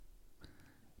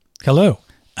Hello,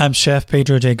 I'm Chef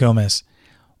Pedro J. Gomez.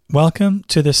 Welcome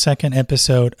to the second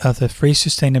episode of the Free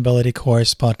Sustainability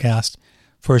Course podcast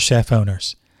for chef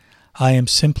owners. I am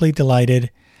simply delighted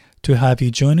to have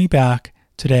you join me back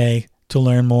today to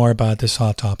learn more about this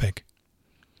hot topic.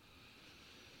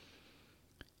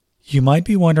 You might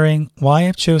be wondering why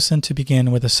I've chosen to begin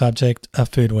with the subject of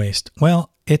food waste. Well,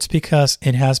 it's because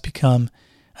it has become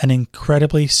an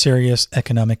incredibly serious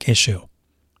economic issue.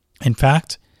 In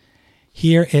fact,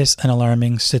 here is an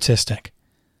alarming statistic.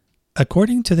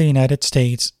 According to the United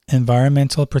States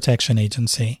Environmental Protection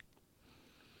Agency,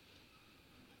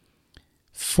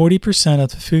 40%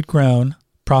 of the food grown,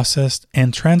 processed,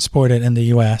 and transported in the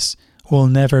U.S. will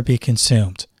never be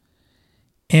consumed.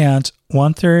 And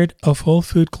 1/3 of all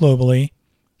food globally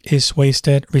is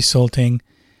wasted, resulting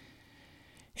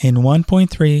in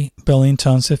 1.3 billion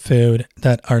tons of food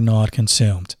that are not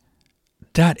consumed.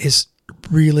 That is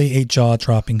really a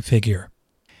jaw-dropping figure.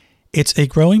 It's a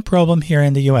growing problem here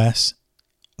in the U.S.,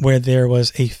 where there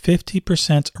was a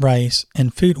 50% rise in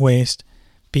food waste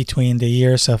between the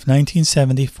years of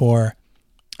 1974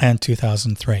 and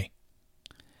 2003.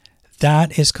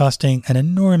 That is costing an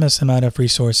enormous amount of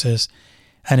resources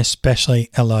and especially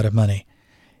a lot of money.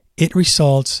 It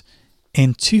results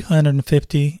in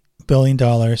 $250 billion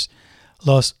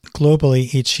lost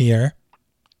globally each year,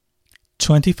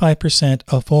 25%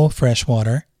 of all fresh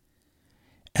water,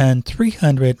 and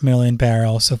 300 million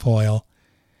barrels of oil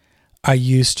are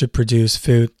used to produce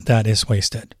food that is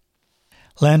wasted.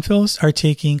 Landfills are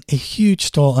taking a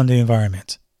huge toll on the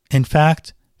environment. In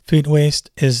fact, food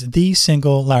waste is the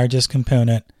single largest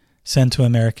component sent to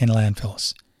American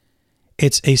landfills.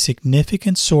 It's a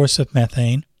significant source of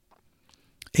methane,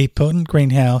 a potent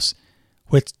greenhouse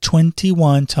with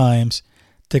 21 times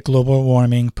the global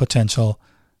warming potential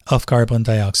of carbon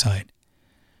dioxide.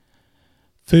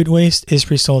 Food waste is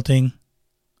resulting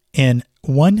in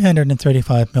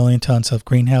 135 million tons of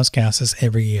greenhouse gases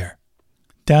every year.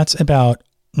 That's about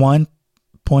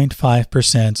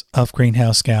 1.5% of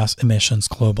greenhouse gas emissions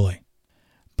globally.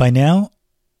 By now,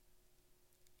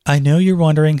 I know you're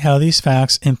wondering how these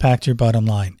facts impact your bottom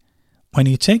line. When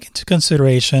you take into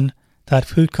consideration that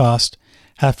food costs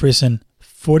have risen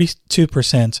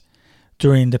 42%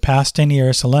 during the past 10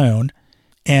 years alone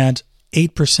and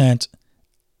 8%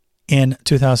 in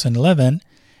 2011,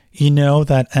 you know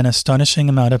that an astonishing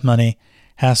amount of money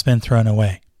has been thrown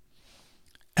away.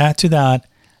 Add to that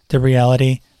the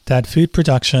reality that food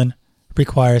production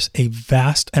requires a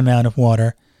vast amount of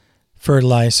water,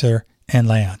 fertilizer, and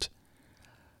land.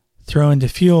 Throw in the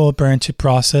fuel burned to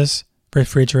process,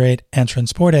 refrigerate, and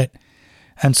transport it,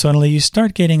 and suddenly you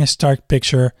start getting a stark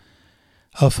picture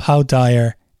of how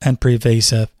dire and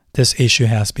pervasive this issue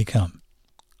has become.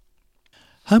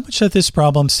 How much of this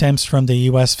problem stems from the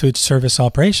U.S. food service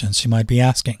operations, you might be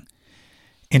asking?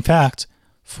 In fact,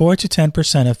 4 to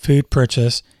 10% of food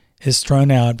purchased is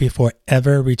thrown out before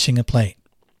ever reaching a plate.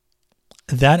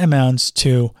 That amounts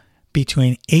to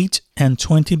between $8 and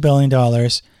 $20 billion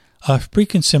of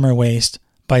pre-consumer waste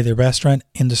by the restaurant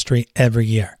industry every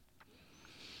year.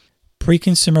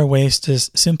 Pre-consumer waste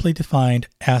is simply defined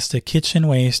as the kitchen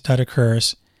waste that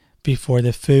occurs before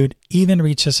the food even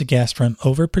reaches a guest from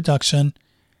overproduction,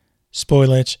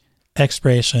 spoilage,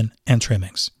 expiration, and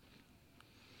trimmings.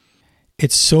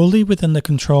 It's solely within the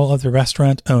control of the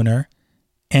restaurant owner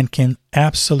and can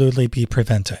absolutely be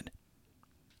prevented.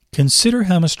 Consider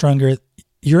how much stronger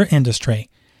your industry,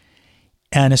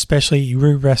 and especially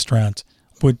your restaurant,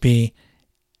 would be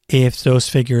if those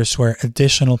figures were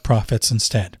additional profits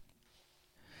instead.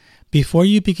 Before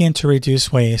you begin to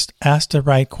reduce waste, ask the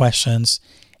right questions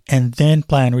and then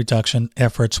plan reduction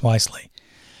efforts wisely.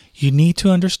 You need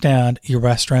to understand your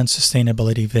restaurant's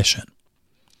sustainability vision.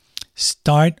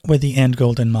 Start with the end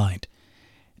goal in mind.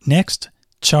 Next,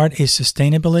 chart a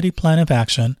sustainability plan of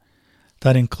action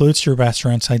that includes your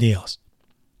restaurant's ideals.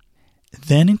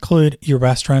 Then include your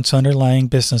restaurant's underlying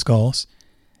business goals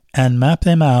and map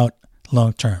them out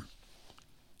long term.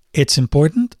 It's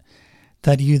important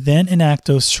that you then enact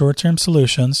those short-term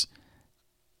solutions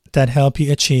that help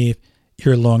you achieve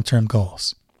your long-term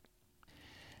goals.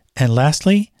 And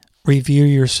lastly, review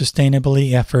your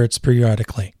sustainability efforts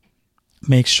periodically.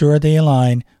 Make sure they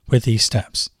align with these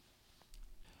steps.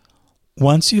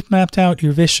 Once you've mapped out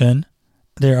your vision,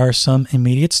 there are some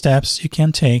immediate steps you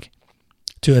can take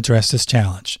to address this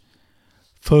challenge.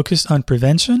 Focus on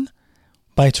prevention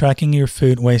by tracking your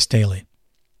food waste daily.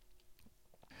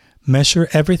 Measure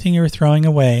everything you're throwing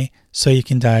away so you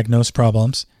can diagnose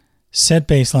problems, set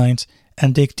baselines,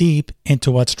 and dig deep into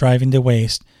what's driving the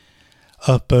waste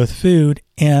of both food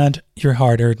and your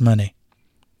hard-earned money.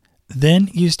 Then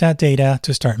use that data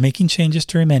to start making changes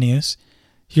to your menus,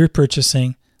 your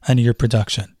purchasing, and your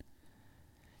production.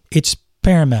 It's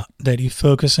paramount that you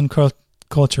focus on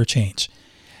culture change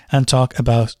and talk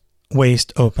about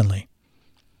waste openly.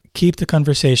 Keep the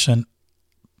conversation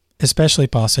especially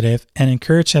positive and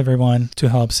encourage everyone to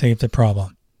help save the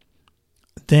problem.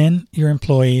 Then your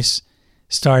employees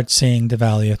start seeing the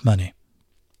value of money.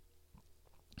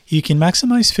 You can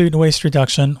maximize food waste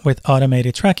reduction with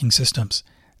automated tracking systems.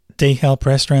 They help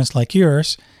restaurants like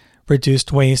yours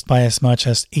reduce waste by as much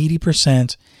as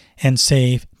 80% and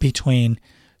save between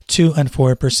 2 and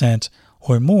 4%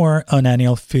 or more on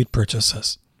annual food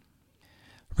purchases.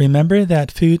 Remember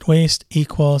that food waste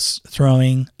equals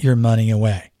throwing your money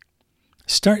away.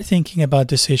 Start thinking about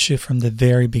this issue from the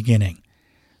very beginning.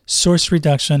 Source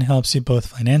reduction helps you both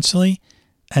financially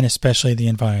and especially the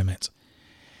environment.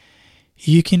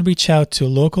 You can reach out to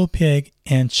local pig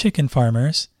and chicken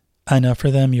farmers and offer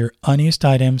them your unused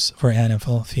items for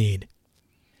animal feed.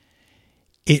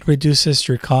 It reduces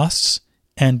your costs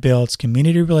and builds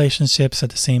community relationships at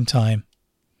the same time,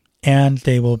 and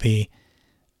they will be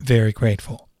very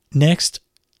grateful. Next,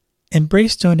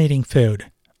 embrace donating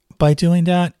food. By doing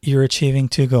that, you're achieving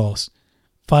 2 goals: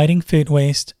 fighting food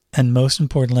waste, and most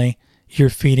importantly, you're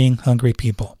feeding hungry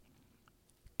people.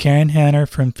 Karen Hanner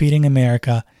from Feeding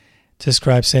America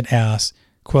describes it as,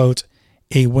 quote,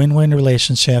 a win-win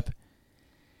relationship.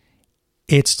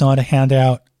 It's not a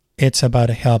handout, it's about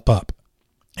a help up,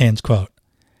 end quote.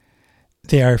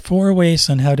 There are 4 ways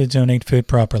on how to donate food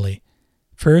properly.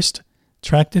 First,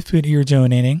 track the food you're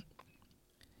donating.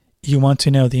 You want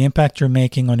to know the impact you're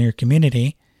making on your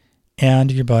community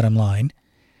and your bottom line.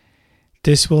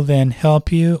 This will then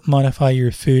help you modify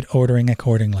your food ordering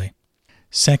accordingly.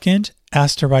 Second,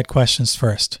 ask the right questions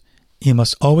first. You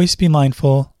must always be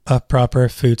mindful of proper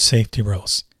food safety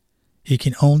rules. You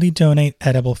can only donate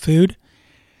edible food,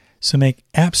 so make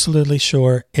absolutely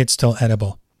sure it's still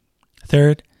edible.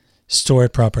 Third, store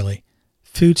it properly.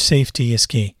 Food safety is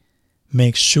key.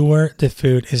 Make sure the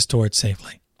food is stored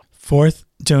safely. Fourth,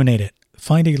 donate it.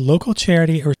 Find a local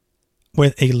charity or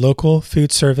with a local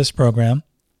food service program,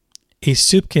 a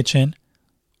soup kitchen,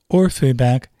 or food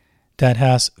bank that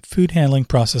has food handling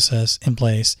processes in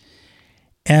place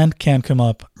and can come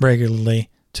up regularly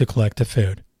to collect the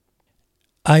food.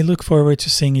 I look forward to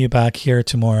seeing you back here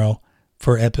tomorrow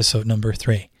for episode number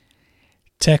 3.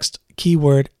 Text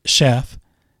keyword chef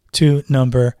to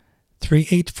number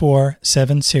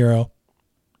 38470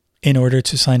 in order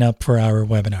to sign up for our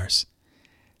webinars.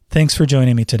 Thanks for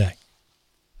joining me today.